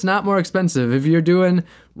then it's not more expensive. If you're doing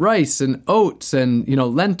rice and oats and,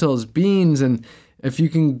 lentils, beans, and if you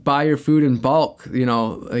can buy your food in bulk,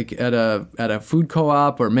 like at a food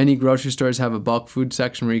co-op, or many grocery stores have a bulk food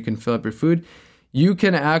section where you can fill up your food, you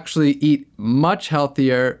can actually eat much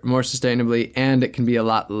healthier, more sustainably, and it can be a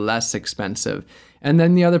lot less expensive. And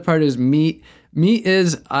then the other part is meat. Meat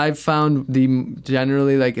is, I've found,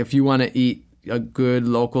 generally, like if you want to eat a good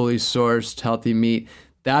locally sourced healthy meat,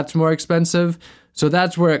 that's more expensive. So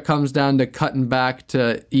that's where it comes down to cutting back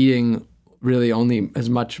to eating really only as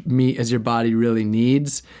much meat as your body really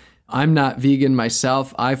needs. I'm not vegan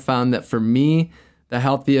myself. I found that for me, the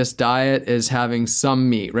healthiest diet is having some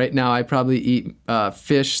meat. Right now, I probably eat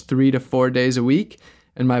fish 3 to 4 days a week,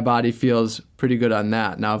 and my body feels pretty good on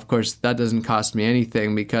that. Now, of course, that doesn't cost me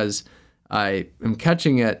anything because I am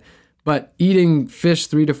catching it. But eating fish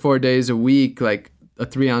 3 to 4 days a week, like a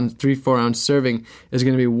 4 ounce serving, is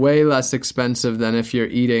going to be way less expensive than if you're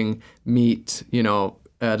eating meat,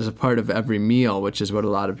 as a part of every meal, which is what a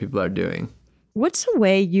lot of people are doing. What's the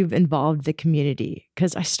way you've involved the community?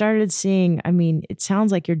 Because I started seeing, it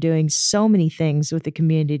sounds like you're doing so many things with the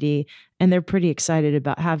community, and they're pretty excited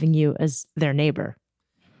about having you as their neighbor.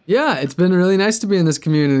 Yeah, it's been really nice to be in this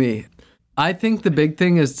community. I think the big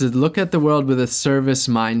thing is to look at the world with a service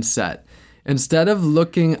mindset. Instead of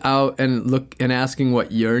looking out and asking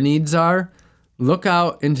what your needs are, look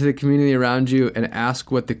out into the community around you and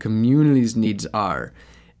ask what the community's needs are.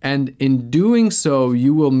 And in doing so,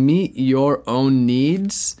 you will meet your own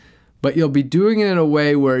needs, but you'll be doing it in a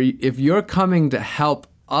way where if you're coming to help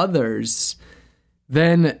others,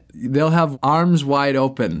 then they'll have arms wide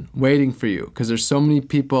open waiting for you, because there's so many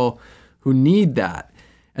people who need that.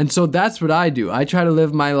 And so that's what I do. I try to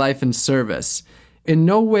live my life in service. In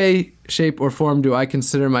no way, shape, or form do I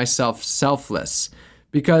consider myself selfless,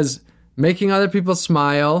 because making other people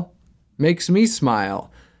smile makes me smile.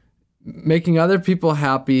 Making other people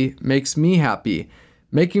happy makes me happy.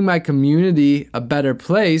 Making my community a better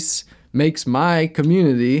place makes my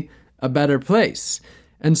community a better place.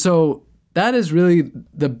 And so that is really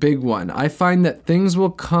the big one. I find that things will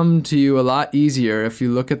come to you a lot easier if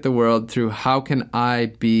you look at the world through how can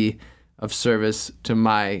I be of service to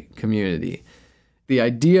my community. The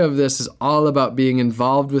idea of this is all about being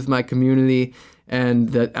involved with my community, and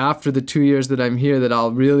that after the 2 years that I'm here, that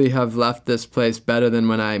I'll really have left this place better than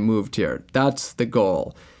when I moved here. That's the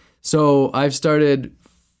goal. So I've started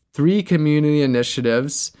 3 community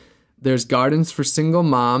initiatives. There's gardens for single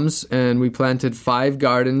moms, and we planted 5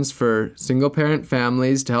 gardens for single parent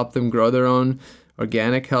families to help them grow their own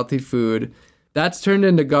organic, healthy food. That's turned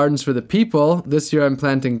into gardens for the people. This year I'm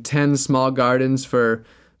planting 10 small gardens for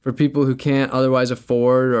people who can't otherwise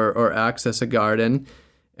afford or access a garden.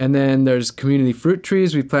 And then there's community fruit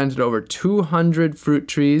trees. We planted over 200 fruit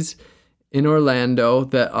trees in Orlando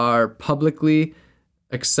that are publicly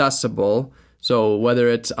accessible. So whether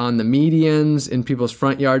it's on the medians, in people's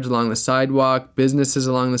front yards along the sidewalk, businesses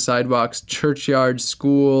along the sidewalks, churchyards,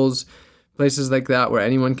 schools, places like that where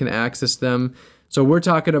anyone can access them. So we're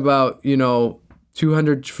talking about,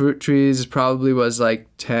 200 fruit trees probably was like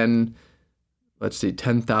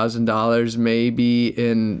 $10,000 maybe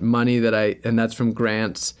in money and that's from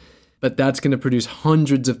grants. But that's going to produce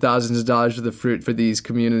hundreds of thousands of dollars worth of fruit for these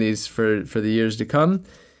communities for the years to come.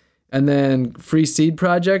 And then Free Seed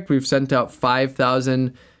Project, we've sent out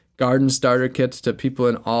 5,000 garden starter kits to people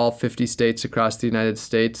in all 50 states across the United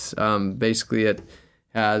States. Basically, it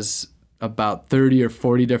has about 30 or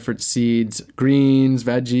 40 different seeds, greens,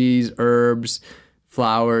 veggies, herbs,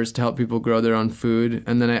 flowers to help people grow their own food.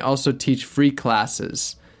 And then I also teach free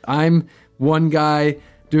classes. I'm one guy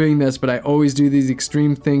doing this, but I always do these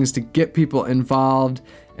extreme things to get people involved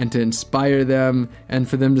and to inspire them and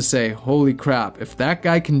for them to say, holy crap, if that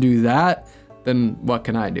guy can do that, then what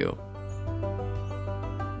can I do?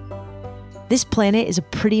 This planet is a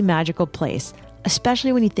pretty magical place,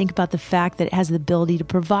 especially when you think about the fact that it has the ability to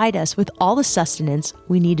provide us with all the sustenance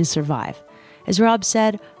we need to survive. As Rob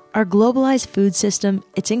said, our globalized food system,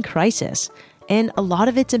 it's in crisis, and a lot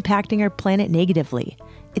of it's impacting our planet negatively.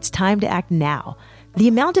 it's time to act now. The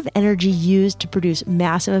amount of energy used to produce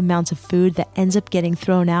massive amounts of food that ends up getting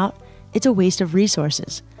thrown out, it's a waste of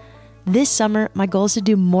resources. This summer, my goal is to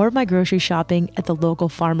do more of my grocery shopping at the local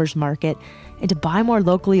farmers market and to buy more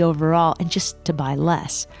locally overall and just to buy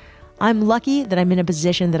less. I'm lucky that I'm in a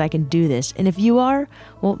position that I can do this, and if you are,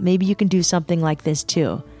 well, maybe you can do something like this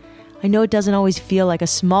too. I know it doesn't always feel like a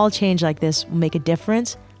small change like this will make a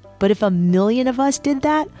difference, but if 1 million of us did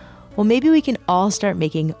that, well, maybe we can all start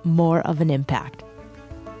making more of an impact.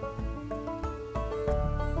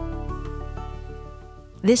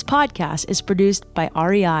 This podcast is produced by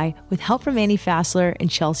REI with help from Annie Fassler and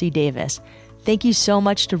Chelsea Davis. Thank you so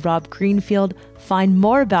much to Rob Greenfield. Find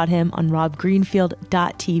more about him on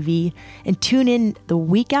robgreenfield.tv and tune in the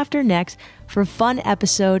week after next for a fun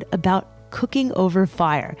episode about cooking over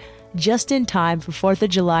fire, just in time for 4th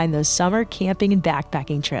of July and those summer camping and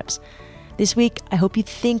backpacking trips. This week, I hope you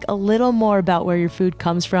think a little more about where your food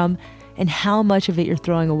comes from and how much of it you're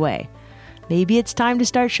throwing away. Maybe it's time to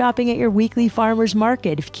start shopping at your weekly farmer's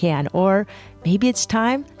market if you can, or maybe it's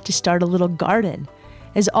time to start a little garden.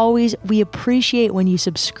 As always, we appreciate when you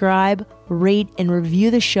subscribe, rate, and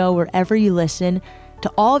review the show wherever you listen.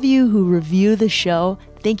 To all of you who review the show,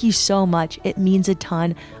 thank you so much. It means a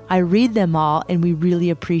ton. I read them all, and we really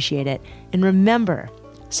appreciate it. And remember,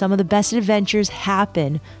 some of the best adventures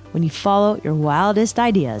happen when you follow your wildest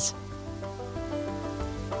ideas.